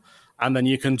Bergen. And then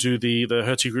you can do the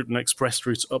Hurtigruten Express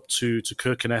route up to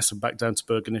Kirkenes and back down to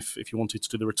Bergen if you wanted to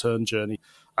do the return journey.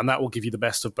 And that will give you the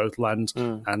best of both land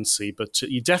and sea. But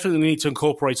you definitely need to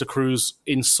incorporate a cruise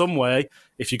in some way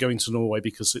if you're going to Norway,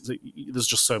 because there's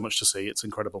just so much to see. It's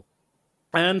incredible.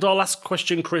 And our last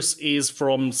question, Chris, is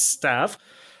from Stav.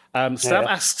 Stav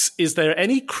asks, is there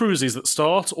any cruises that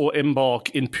start or embark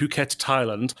in Phuket,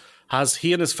 Thailand, as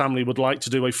he and his family would like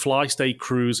to do a fly-stay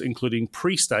cruise, including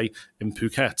pre-stay in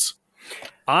Phuket?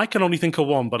 I can only think of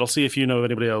one, but I'll see if you know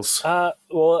anybody else.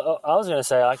 Well, I was going to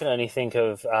say I can only think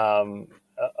of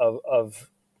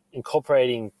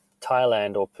incorporating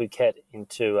Thailand or Phuket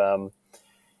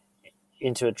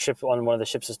into a trip on one of the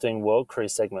ships that's doing world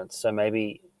cruise segments. So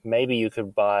maybe you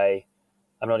could buy.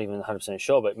 I'm not even 100%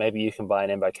 sure, but maybe you can buy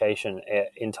an embarkation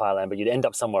in Thailand, but you'd end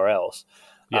up somewhere else.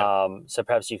 Yeah. So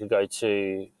perhaps you could go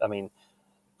to. I mean,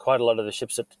 quite a lot of the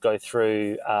ships that go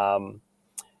through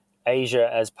Asia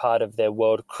as part of their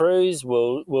world cruise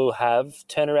will have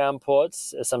turnaround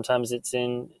ports. Sometimes it's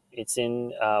in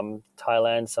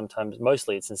Thailand. Sometimes,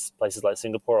 mostly, it's in places like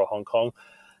Singapore or Hong Kong.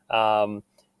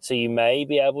 So you may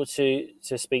be able to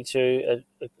speak to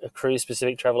a cruise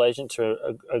specific travel agent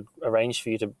to arrange for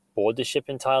you to board the ship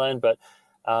in Thailand. But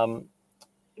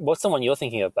what's the one you're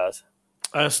thinking of, Baz?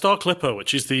 Star Clipper,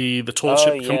 which is the tall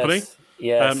ship company.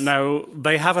 Yes. Now,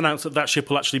 they have announced that ship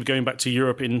will actually be going back to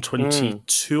Europe in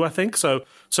 22, I think. So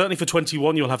certainly for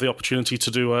 21, you'll have the opportunity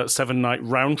to do a 7-night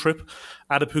round trip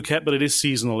out of Phuket, but it is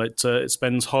seasonal. It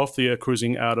spends half the year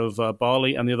cruising out of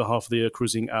Bali and the other half of the year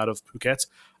cruising out of Phuket.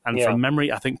 And from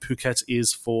memory, I think Phuket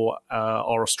is for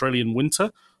our Australian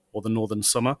winter or the northern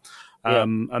summer.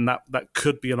 And that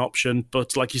could be an option.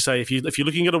 But like you say, if you're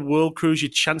looking at a world cruise,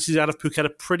 your chances out of Phuket are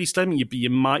pretty slim.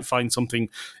 You might find something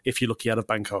if you're lucky out of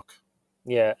Bangkok.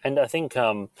 Yeah, and I think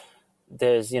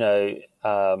there's,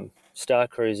 Star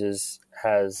Cruises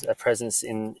has a presence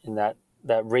in that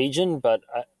region, but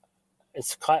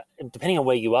it's quite, depending on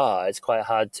where you are, it's quite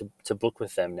hard to book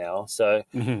with them now. So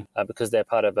because they're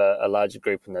part of a larger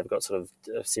group and they've got sort of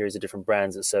a series of different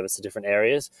brands that service the different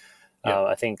areas.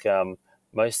 I think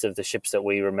most of the ships that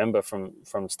we remember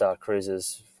from Star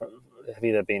Cruises have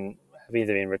either been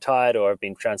retired or have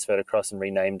been transferred across and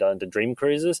renamed under Dream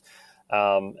Cruises.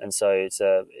 And so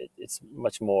it's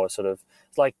much more sort of,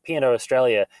 it's like P&O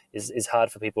Australia is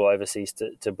hard for people overseas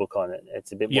to book on it.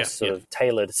 It's a bit more sort of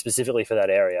tailored specifically for that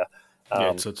area.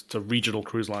 It's a regional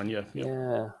cruise line.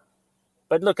 Yeah.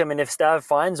 But look, I mean, if Stav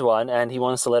finds one and he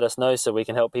wants to let us know so we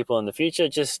can help people in the future,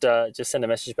 just send a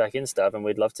message back in, Stav, and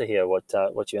we'd love to hear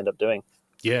what you end up doing.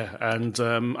 Yeah, and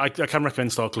I can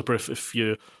recommend Star Clipper if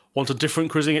you want a different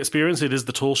cruising experience. It is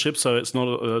the tall ship, so it's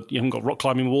not you haven't got rock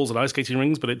climbing walls and ice skating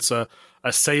rings, but it's a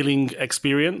sailing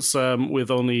experience with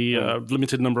only a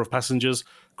limited number of passengers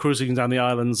cruising down the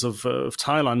islands of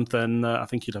Thailand. Then I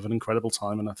think you'd have an incredible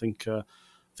time, and I think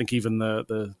even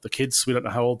the kids, we don't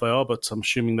know how old they are, but I'm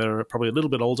assuming they're probably a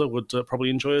little bit older, would probably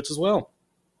enjoy it as well.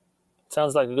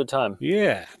 Sounds like a good time.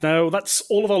 Yeah. Now, that's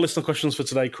all of our listener questions for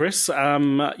today, Chris.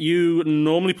 You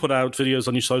normally put out videos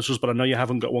on your socials, but I know you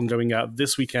haven't got one going out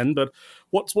this weekend. But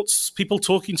what's people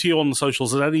talking to you on the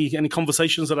socials? Are there any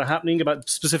conversations that are happening about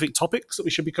specific topics that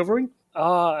we should be covering?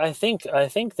 I think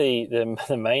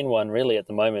the main one really at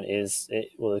the moment is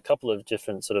a couple of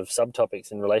different sort of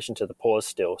subtopics in relation to the pause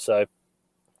still. So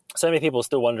many people are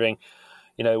still wondering,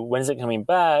 when is it coming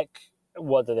back?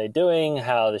 What are they doing?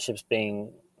 How the ship's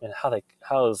being, and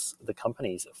how's the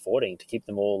companies affording to keep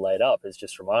them all laid up is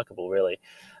just remarkable, really.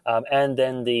 And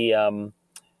then the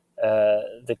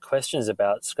questions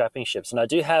about scrapping ships. And I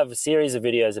do have a series of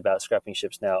videos about scrapping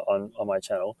ships now on my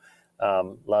channel.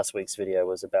 Last week's video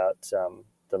was about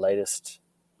the latest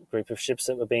group of ships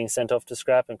that were being sent off to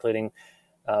scrap, including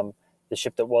the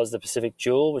ship that was the Pacific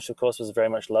Jewel, which of course was very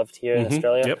much loved here in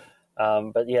Australia.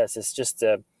 Yep. But yes, it's just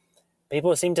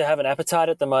people seem to have an appetite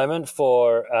at the moment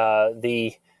for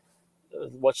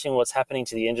watching what's happening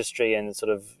to the industry, and sort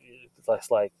of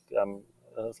it's like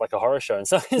a horror show in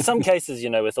some cases,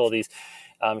 with all these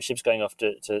ships going off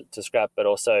to scrap. But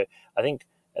also, I think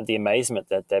the amazement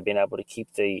that they've been able to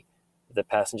keep the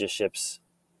passenger ships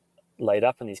laid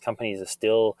up, and these companies are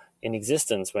still in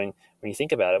existence when you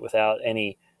think about it, without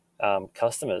any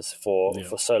customers for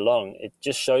so long. It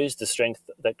just shows the strength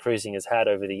that cruising has had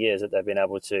over the years, that they've been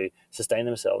able to sustain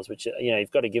themselves, which,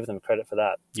 you've got to give them credit for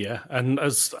that. Yeah, and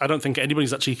as I don't think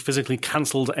anybody's actually physically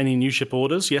cancelled any new ship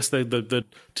orders. Yes, the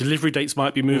delivery dates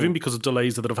might be moving because of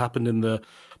delays that have happened in the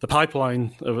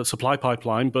pipeline, supply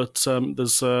pipeline, but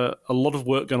there's a lot of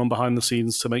work going on behind the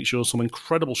scenes to make sure some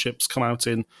incredible ships come out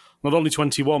in not only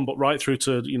 21, but right through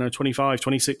to 25,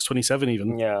 26, 27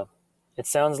 even. Yeah. It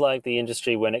sounds like the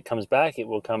industry, when it comes back, it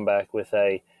will come back with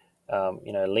a,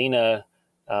 leaner,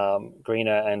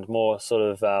 greener, and more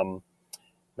sort of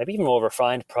maybe even more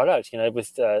refined product.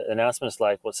 With announcements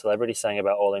like what Celebrity's saying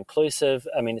about all inclusive.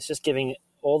 I mean, it's just giving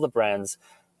all the brands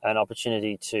an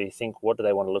opportunity to think, what do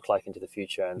they want to look like into the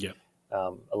future? And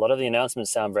a lot of the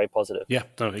announcements sound very positive. Yeah,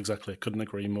 no, exactly. Couldn't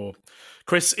agree more.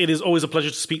 Chris, it is always a pleasure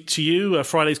to speak to you.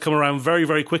 Friday's come around very,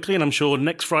 very quickly, and I'm sure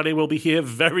next Friday we'll be here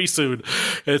very soon.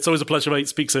 It's always a pleasure, mate.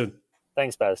 Speak soon.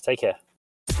 Thanks, Baz. Take care.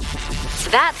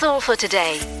 That's all for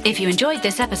today. If you enjoyed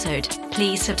this episode,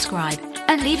 please subscribe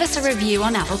and leave us a review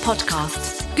on Apple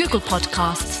Podcasts, Google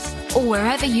Podcasts, or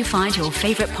wherever you find your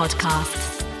favorite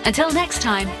podcasts. Until next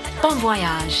time, bon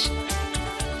voyage.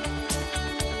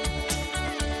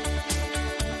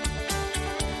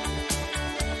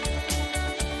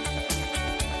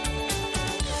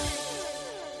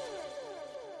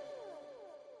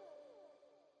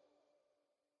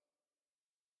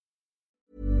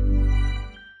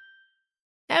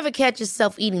 Ever catch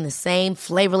yourself eating the same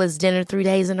flavorless dinner 3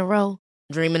 days in a row?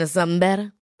 Dreaming of something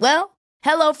better? Well,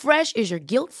 HelloFresh is your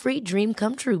guilt-free dream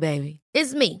come true, baby.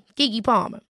 It's me, Keke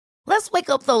Palmer. Let's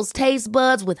wake up those taste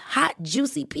buds with hot,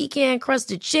 juicy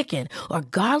pecan-crusted chicken or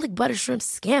garlic butter shrimp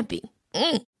scampi.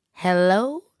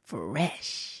 Hello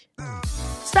Fresh.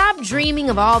 Stop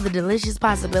dreaming of all the delicious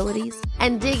possibilities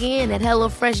and dig in at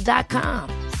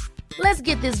HelloFresh.com. Let's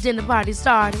get this dinner party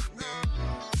started.